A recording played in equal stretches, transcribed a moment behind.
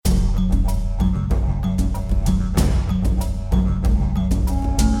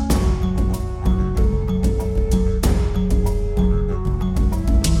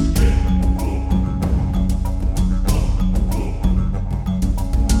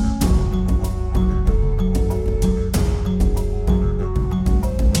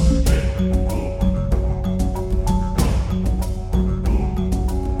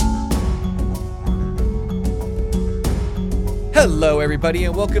Hello, everybody,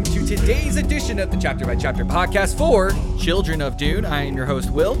 and welcome to today's edition of the Chapter by Chapter podcast for Children of Dune. I am your host,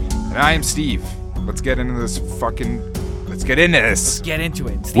 Will. And I am Steve. Let's get into this Let's get into this. Let's get into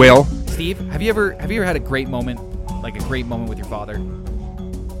it. Steve, Will. Steve, have you ever had a great moment, like a great moment with your father?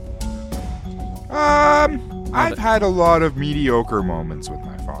 I've had a lot of mediocre moments with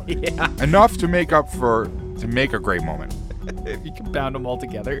my father. Yeah. Enough to make a great moment. If you compound them all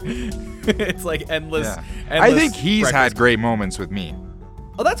together, it's like endless. Yeah. Endless I think he's breakfast. had great moments with me.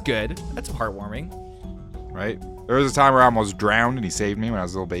 Oh, that's good. That's heartwarming. Right? There was a time where I almost drowned and he saved me when I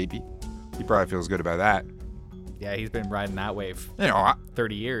was a little baby. He probably feels good about that. Yeah, he's been riding that wave.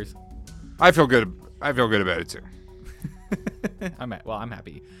 30 years. I feel good. I feel good about it too. I'm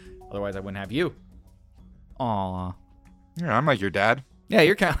happy. Otherwise, I wouldn't have you. Aw. Yeah, I'm like your dad. Yeah,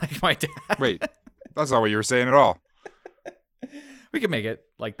 you're kind of like my dad. Wait, that's not what you were saying at all. We can make it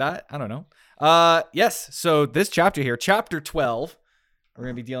like that. I don't know. Yes. So this chapter here, chapter 12, we're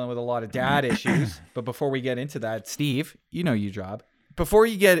going to be dealing with a lot of dad issues. But before we get into that, Steve, you know your job. Before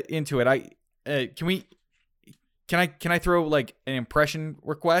you get into it, can I throw like an impression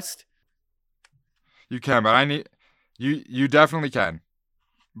request? You can, but you definitely can.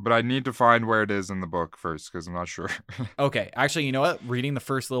 But I need to find where it is in the book first because I'm not sure. Okay. Actually, you know what? Reading the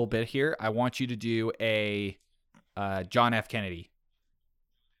first little bit here, I want you to do a John F. Kennedy.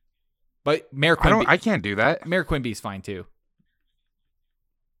 But Mayor Quimby. I can't do that. Mayor Quimby's fine too.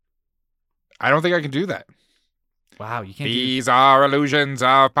 I don't think I can do that. Wow, you can't. These are illusions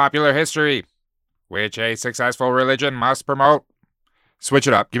of popular history, which a successful religion must promote. Switch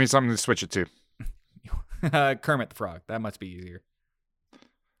it up. Give me something to switch it to. Kermit the Frog. That must be easier.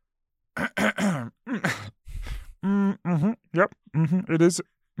 Yep. It is.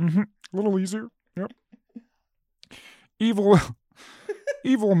 A little easier. Yep.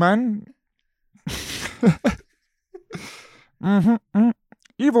 Evil men.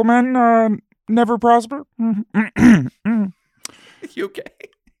 Evil men never prosper. You okay?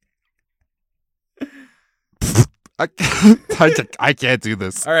 I can't do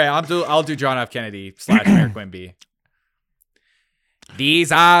this. All right, I'll do John F. Kennedy / Mayor Quimby.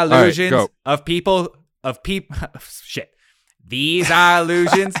 These are illusions of people. Shit. These are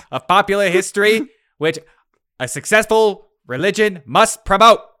illusions of popular history, which a successful religion must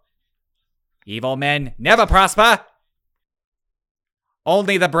promote. Evil men never prosper.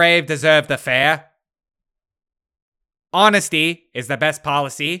 Only the brave deserve the fair. Honesty is the best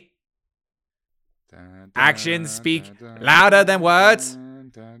policy. Actions speak louder than words.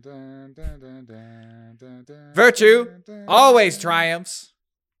 Virtue always triumphs.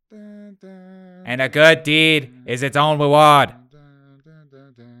 And a good deed is its own reward.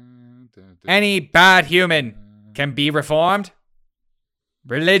 Any bad human can be reformed.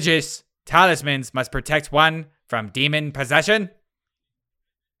 Religious talismans must protect one from demon possession.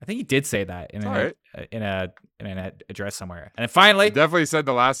 I think he did say that in an address somewhere. And then finally, He definitely said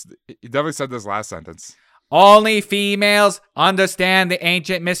this last sentence. Only females understand the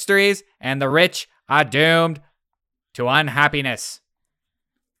ancient mysteries, and the rich are doomed to unhappiness.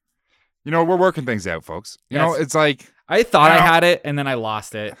 You know, we're working things out, folks. You know, it's like I thought I had it, and then I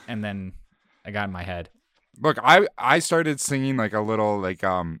lost it, and then I got in my head. Look, I started singing like a little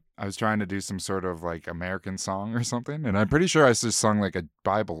I was trying to do some sort of like American song or something, and I'm pretty sure I just sung like a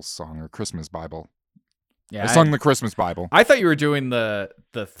Bible song or Christmas Bible. Yeah, I sung the Christmas Bible. I thought you were doing the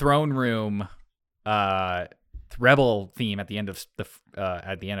throne room rebel theme at the end of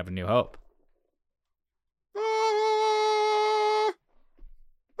A New Hope.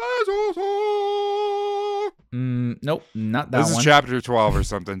 Nope, not that one. This is chapter 12 or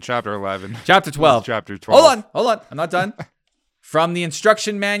something. Chapter 11. Chapter 12. Chapter 12. Hold on. I'm not done. From the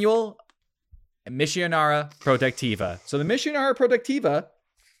instruction manual, Missionara Protectiva. So the Missionara Protectiva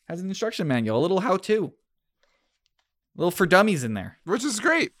has an instruction manual, a little how-to. A little for dummies in there. Which is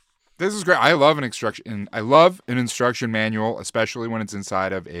great. This is great. I love an instruction manual, especially when it's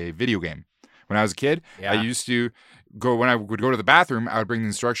inside of a video game. When I was a kid, I used to when I would go to the bathroom, I would bring the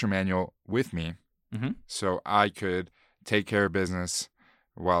instruction manual with me. Mm-hmm. So I could take care of business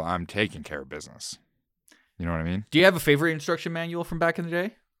while I'm taking care of business. You know what I mean? Do you have a favorite instruction manual from back in the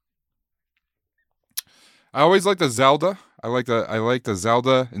day? I always liked the Zelda. I like the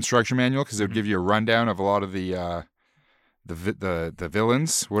Zelda instruction manual because it would give you a rundown of a lot of the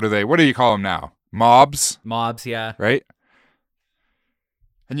villains. What do you call them now? Mobs, yeah. Right?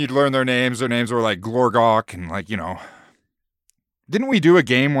 And you'd learn their names. Their names were like Glorgok and like, you know. Didn't we do a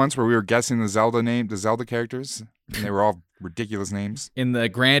game once where we were guessing the Zelda characters? And they were all ridiculous names. In the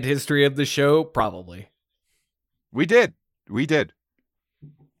grand history of the show, probably. We did.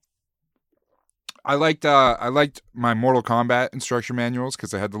 I liked my Mortal Kombat instruction manuals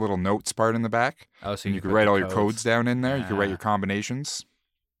because they had the little notes part in the back. Oh, so you could write all your codes down in there. You could write your combinations.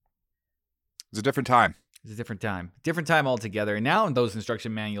 It's a different time. It's a different time altogether. And now those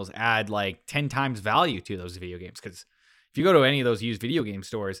instruction manuals add like 10 times value to those video games. Because if you go to any of those used video game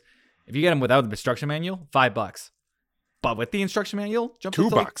stores, if you get them without the instruction manual, $5. But with the instruction manual, jump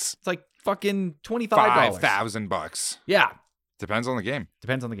 $2. It's like fucking $25. $5,000. Yeah. Depends on the game.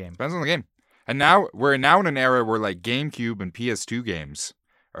 Depends on the game. And now we're in an era where like GameCube and PS2 games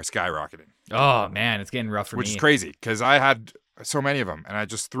are skyrocketing. Oh man, it's getting rough for me. Which is crazy because I had so many of them and I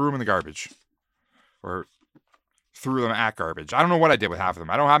just threw them in the garbage, or threw them at garbage. I don't know what I did with half of them.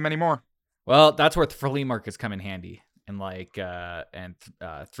 I don't have many more. Well, that's where flea markets come in handy, and like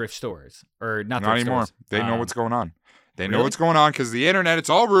thrift stores, or not anymore. Stores. They know what's going on. They really? know what's going on because the internet. It's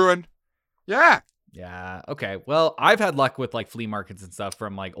all ruined. Yeah. Yeah. Okay. Well, I've had luck with like flea markets and stuff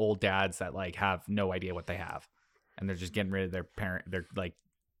from like old dads that like have no idea what they have, and they're just getting rid of their like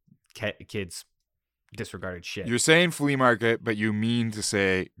kids' disregarded shit. You're saying flea market, but you mean to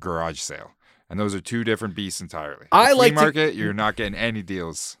say garage sale, and those are two different beasts entirely. Flea market, you're not getting any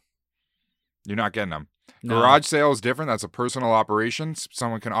deals. You're not getting them. No. Garage sale is different. That's a personal operation.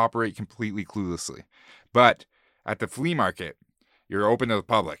 Someone can operate completely cluelessly, but at the flea market, you're open to the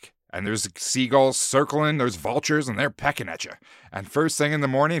public. And there's seagulls circling, there's vultures, and they're pecking at you. And first thing in the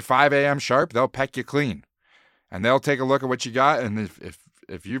morning, 5 a.m. sharp, they'll peck you clean. And they'll take a look at what you got, and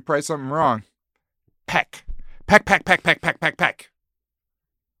if you price something wrong, peck. Peck, peck, peck, peck, peck, peck, peck.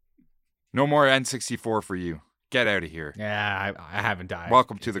 No more N64 for you. Get out of here. Yeah, I haven't died.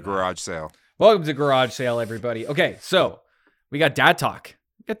 Welcome to the garage sale. Welcome to garage sale, everybody. Okay, so we got dad talk.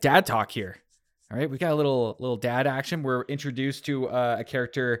 Here. All right, we got a little dad action. We're introduced to a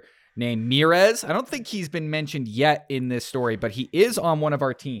character named Mirez. I don't think he's been mentioned yet in this story, but he is on one of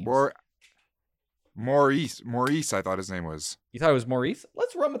our teams. Maurice, I thought his name was. You thought it was Maurice?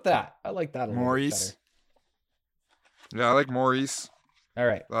 Let's run with that. I like that a little Maurice. bit better. Yeah, I like Maurice. All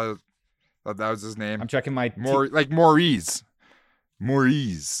right. Thought that was his name. I'm checking my... like Maurice.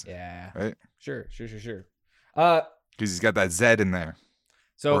 Maurice. Yeah. Right? Sure. Because he's got that Z in there.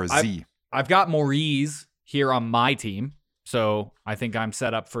 So or a Z. I've got Maurice here on my team. So I think I'm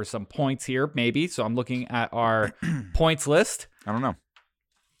set up for some points here, maybe. So I'm looking at our points list. I don't know.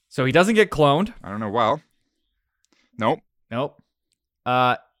 So he doesn't get cloned. I don't know. Well, nope.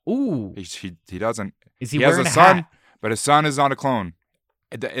 Ooh. He doesn't. Is he has wearing a a son, hat? but his son is not a clone.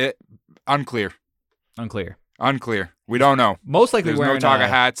 Unclear. We don't know. Most likely There's wearing no talk of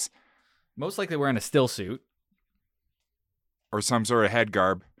hats. Most likely wearing a still suit. Or some sort of head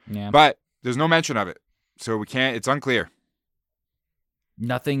garb. Yeah. But there's no mention of it. So we can't, it's unclear.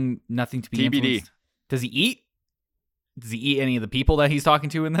 Nothing to be TBD. Influenced. Does he eat? Does he eat any of the people that he's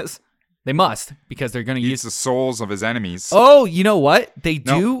talking to in this? They must, because they're going to use the souls of his enemies. Oh, you know what? They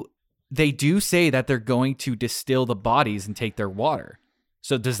do say that they're going to distill the bodies and take their water.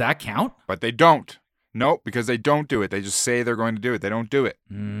 So does that count? But they don't. Nope, because they don't do it. They just say they're going to do it. They don't do it.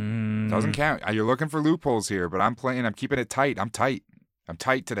 Doesn't count. You're looking for loopholes here, but I'm keeping it tight. I'm tight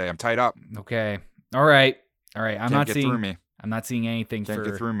today. I'm tied up. Okay. All right. I'm not seeing anything Can't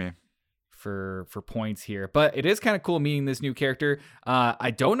get through me. For points here, but it is kind of cool meeting this new character.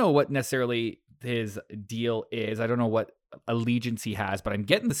 I don't know what necessarily his deal is. I don't know what allegiance he has, but I'm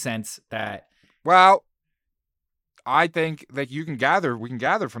getting the sense that, well, I think that we can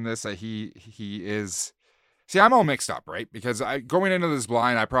gather from this that he is. See, I'm all mixed up, right? Because going into this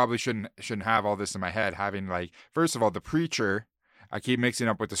blind, I probably shouldn't have all this in my head. Having like, first of all, the preacher, I keep mixing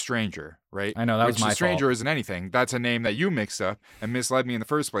up with the stranger, right? I know that was my fault. The stranger isn't anything. That's a name that you mixed up and misled me in the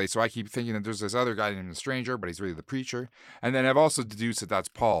first place. So I keep thinking that there's this other guy named the stranger, but he's really the preacher. And then I've also deduced that that's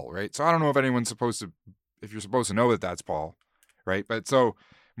Paul, right? So I don't know if if you're supposed to know that that's Paul, right? But so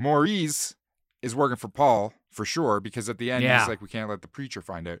Maurice is working for Paul for sure, because at the end he's like, we can't let the preacher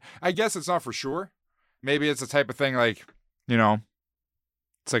find out. I guess it's not for sure. Maybe it's the type of thing like,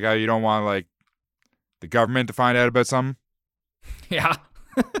 it's like how you don't want like the government to find out about something. Yeah.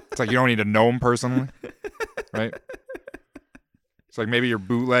 It's like you don't need to know him personally, right? It's like maybe you're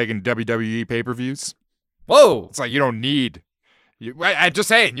bootlegging WWE pay-per-views. Whoa. It's like you don't need. I'm just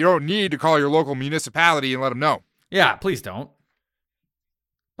saying, you don't need to call your local municipality and let them know. Yeah, please don't.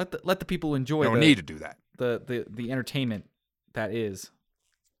 Let the people enjoy. You don't need to do that. The entertainment that is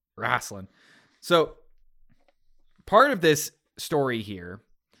wrestling. So part of this story here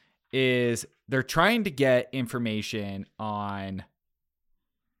is they're trying to get information on,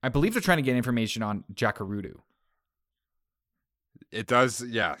 I believe they're trying to get information on Jakarudu. It does,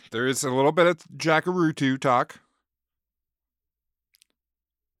 yeah. There is a little bit of Jakarudu talk.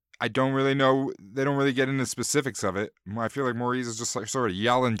 I don't really know. They don't really get into specifics of it. I feel like Maurice is just like sort of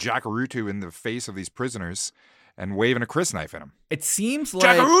yelling Jackarutu in the face of these prisoners and waving a Chris knife at him. It seems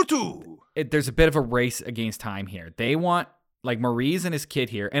like Jackarutu! There's a bit of a race against time here. They want like Maurice and his kid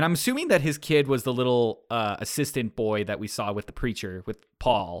here, and I'm assuming that his kid was the little assistant boy that we saw with the preacher with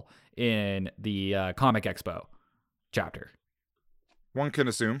Paul in the Comic Expo chapter. One can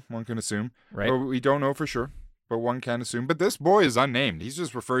assume, right? But we don't know for sure. But one can assume. But this boy is unnamed. He's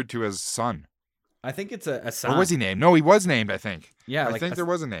just referred to as son. I think it's a son. Or was he named? No, he was named, I think. Yeah. I think there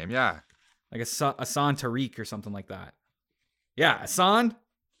was a name, yeah. Like Asan Tariq or something like that. Yeah, Asan.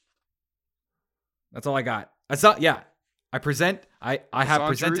 That's all I got. Asan, yeah. I have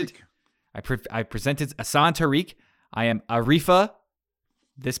presented. Tariq. I presented Asan Tariq. I am Arifa.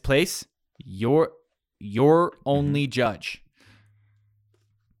 This place. Your only judge.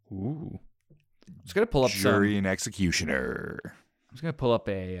 Ooh. I'm just gonna pull up jury and executioner. I'm just gonna pull up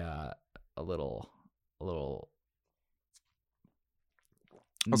a little. I'll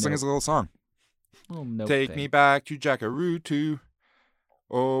sing us a little song. Take me back to Jackarutu.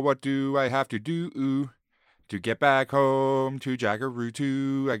 Oh, what do I have to do to get back home to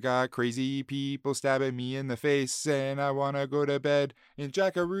Jackarutu? I got crazy people stabbing me in the face, and I wanna go to bed in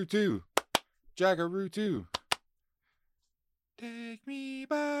Jackarutu. Jackarutu. Take me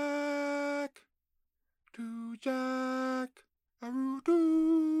back to Jackarutu.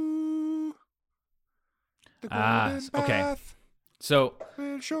 Okay. So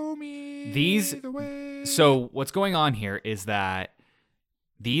show me these. The way. So what's going on here is that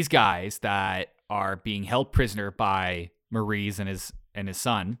these guys that are being held prisoner by Maurice and his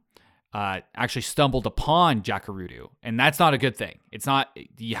son actually stumbled upon Jackarutu, and that's not a good thing. It's not.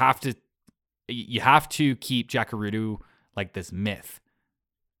 You have to keep Jackarutu like this myth.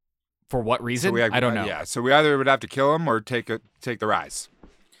 For what reason? I don't know. Yeah, so we either would have to kill him or take the rise.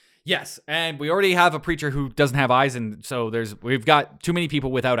 Yes, and we already have a preacher who doesn't have eyes, and so we've got too many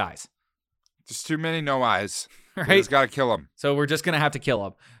people without eyes. Just too many no eyes. Right? We just got to kill him. So we're just gonna have to kill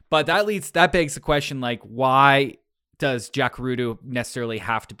him. But that begs the question, like, why does Jackarutu necessarily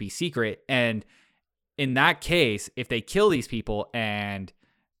have to be secret? And in that case, if they kill these people and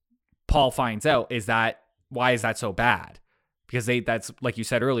Paul finds out, why is that so bad? Because that's like you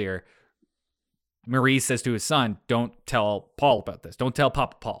said earlier. Maurice says to his son, "Don't tell Paul about this. Don't tell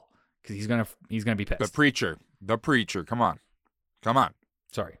Papa Paul, because he's gonna be pissed." The preacher. Come on.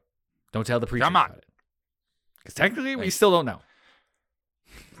 Sorry, don't tell the preacher. Come on. About it. Because technically, we still don't know.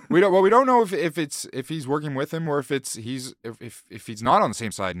 We don't know if he's working with him or if he's not on the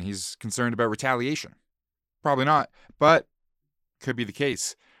same side and he's concerned about retaliation. Probably not, but could be the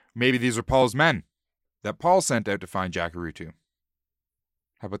case. Maybe these are Paul's men that Paul sent out to find Jackarutu.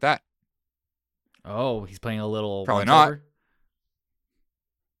 How about that? Oh, he's playing a little. Probably not.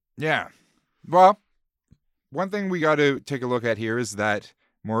 Yeah. Well, one thing we got to take a look at here is that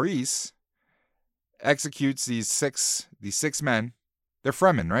Maurice executes these six men. They're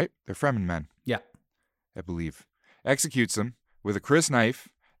Fremen, right? They're Fremen men. Yeah. I believe. Executes them with a Chris knife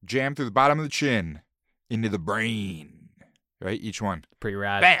jammed through the bottom of the chin into the brain. Right? Each one. Pretty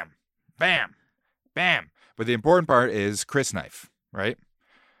rad. Bam. Bam. Bam. But the important part is Chris knife, right?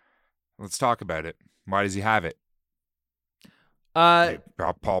 Let's talk about it. Why does he have it? Paul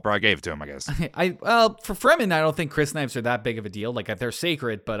probably gave it to him, I guess. For Fremen, I don't think Chris knives are that big of a deal. Like, they're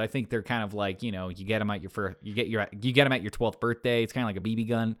sacred, but I think they're kind of like, you get them at your 12th birthday. It's kind of like a BB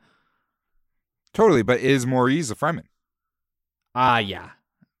gun. Totally, but is Maurice a Fremen? Yeah.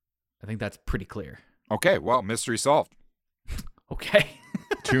 I think that's pretty clear. Okay, well, mystery solved. Okay.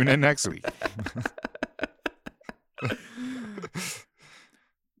 Tune in next week.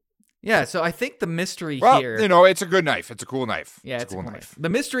 Yeah, so I think the mystery here... Well, it's a good knife. It's a cool knife. Yeah, it's a cool knife. The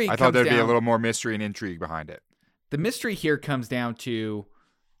mystery I thought there'd be a little more mystery and intrigue behind it. The mystery here comes down to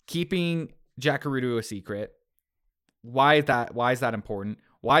keeping Jackarutu a secret. Why is that important?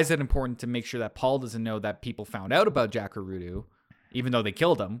 Why is it important to make sure that Paul doesn't know that people found out about Jackarutu, even though they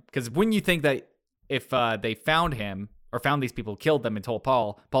killed him? Because wouldn't you think that if they found him, or found these people, killed them, and told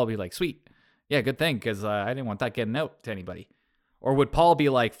Paul would be like, sweet. Yeah, good thing, because I didn't want that getting out to anybody. Or would Paul be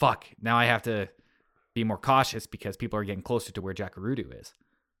like, fuck, now I have to be more cautious because people are getting closer to where Jackarutu is?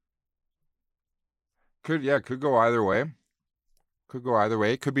 Could go either way.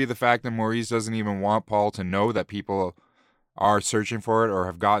 Could be the fact that Maurice doesn't even want Paul to know that people are searching for it or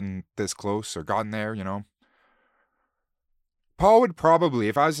have gotten this close or gotten there, Paul would probably,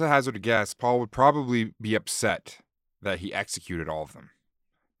 if I was to hazard a guess, Paul would probably be upset that he executed all of them.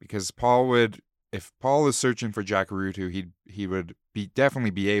 Because if Paul is searching for Jackarutu, he would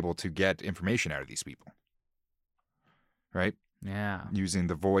definitely be able to get information out of these people. Right? Yeah. Using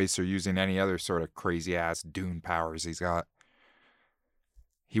the voice or using any other sort of crazy ass Dune powers he's got.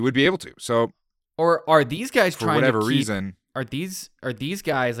 He would be able to. So, or are these guys for trying whatever to keep, reason? Are these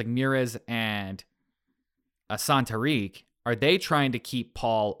guys like Mirez and Santarik? Are they trying to keep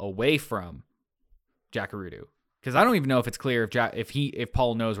Paul away from Jakarudu? Because I don't even know if it's clear if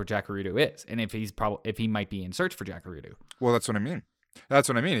Paul knows where Jakarudu is, and if he might be in search for Jakarudu. Well, that's what I mean.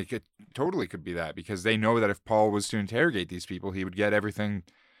 It totally could be that, because they know that if Paul was to interrogate these people, he would get everything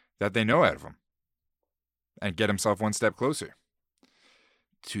that they know out of them and get himself one step closer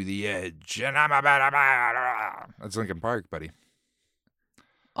to the edge. That's Linkin Park, buddy.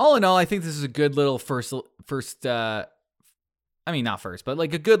 All in all, I think this is a good little first. I mean, not first, but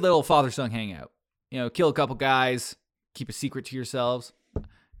like a good little father-son hangout. Kill a couple guys, keep a secret to yourselves.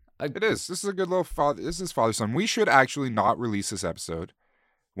 It is. This is a good little father-son. We should actually not release this episode.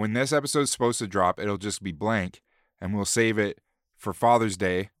 When this episode's supposed to drop, it'll just be blank, and we'll save it for Father's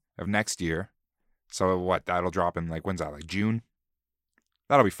Day of next year. So that'll drop in when's that? June?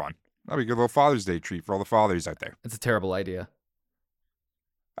 That'll be fun. That'll be a good little Father's Day treat for all the fathers out there. It's a terrible idea.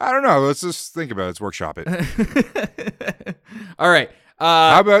 I don't know. Let's just think about it. Let's workshop it. All right.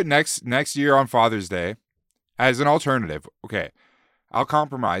 How about next year on Father's Day as an alternative? Okay. I'll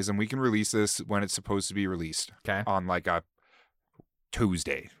compromise, and we can release this when it's supposed to be released. Okay. On a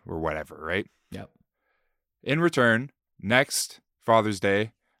Tuesday or whatever, right? Yep. In return, next Father's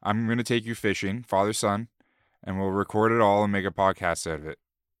Day, I'm going to take you fishing, father-son, and we'll record it all and make a podcast out of it.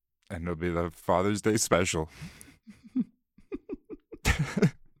 And it'll be the Father's Day special.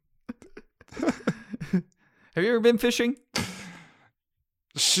 Have you ever been fishing?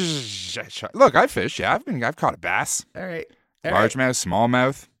 Look, I fish. Yeah, I've caught a bass. All right. Largemouth,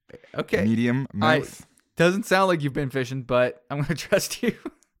 smallmouth. Okay. Medium mouth. Doesn't sound like you've been fishing, but I'm going to trust you.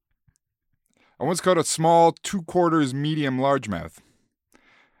 I once caught a small 2/4 medium largemouth.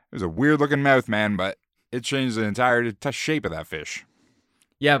 It was a weird looking mouth, man, but it changed the entire shape of that fish.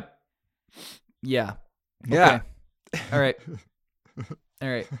 Yeah. Yeah. Yeah. Okay. All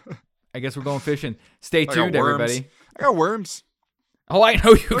right. I guess we're going fishing. Stay tuned, everybody. I got worms. Oh, I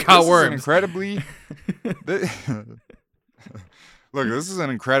know you got worms. Look, this is an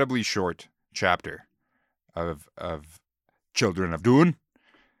incredibly short chapter of Children of Dune.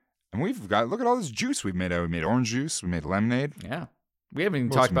 And look at all this juice we've made. We made orange juice. We made lemonade. Yeah. We haven't even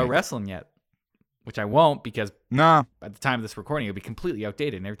talked about wrestling yet, which I won't, because at the time of this recording, it'll be completely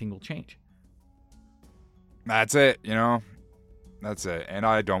outdated and everything will change. That's it, That's it. And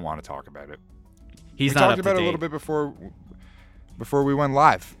I don't want to talk about it. We talked about it a little bit before we went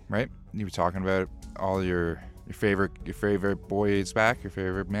live, right? You were talking about all your favorite boys back, your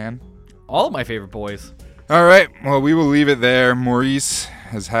favorite man. All of my favorite boys. All right. Well, we will leave it there. Maurice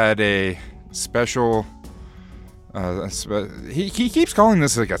has had a special. He keeps calling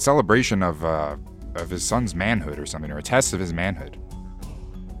this like a celebration of his son's manhood or something, or a test of his manhood.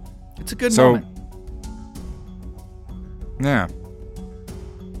 It's a good moment. Yeah.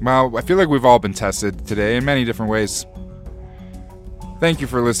 Well, I feel like we've all been tested today in many different ways. Thank you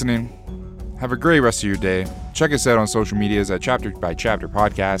for listening. Have a great rest of your day. Check us out on social medias at Chapter by Chapter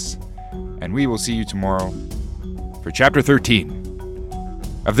Podcasts. And we will see you tomorrow for Chapter 13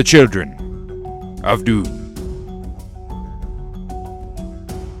 of the Children of Dune.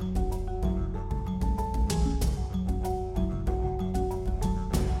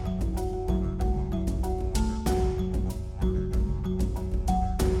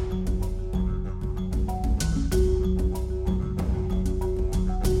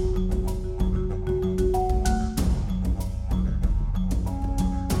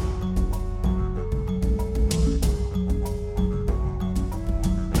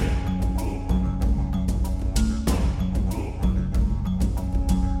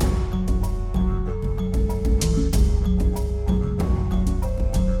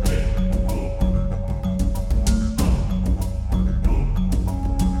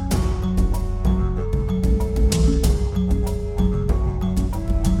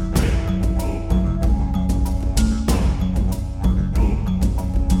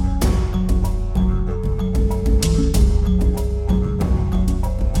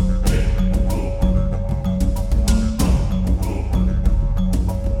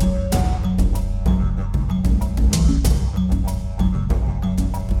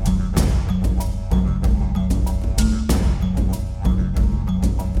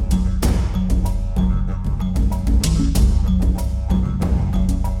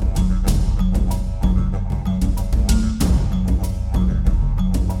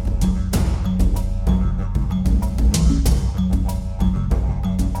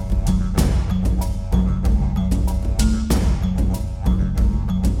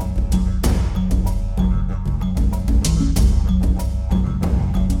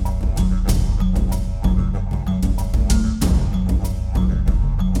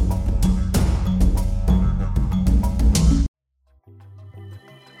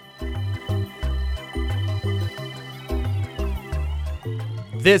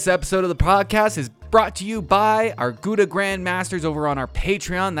 This episode of the podcast is brought to you by our Gouda Grandmasters over on our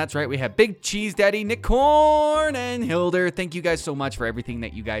Patreon. That's right, we have Big Cheese Daddy, Nick Korn, and Hilder. Thank you guys so much for everything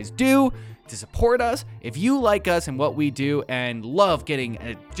that you guys do to support us. If you like us and what we do and love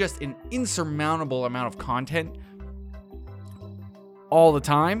getting just an insurmountable amount of content all the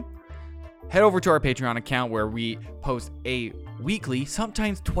time, head over to our Patreon account where we post a weekly,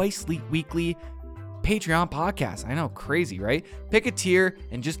 sometimes twice weekly Patreon podcast. I know, crazy, right? Pick a tier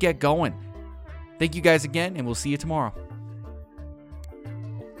and just get going. Thank you guys again, and we'll see you tomorrow.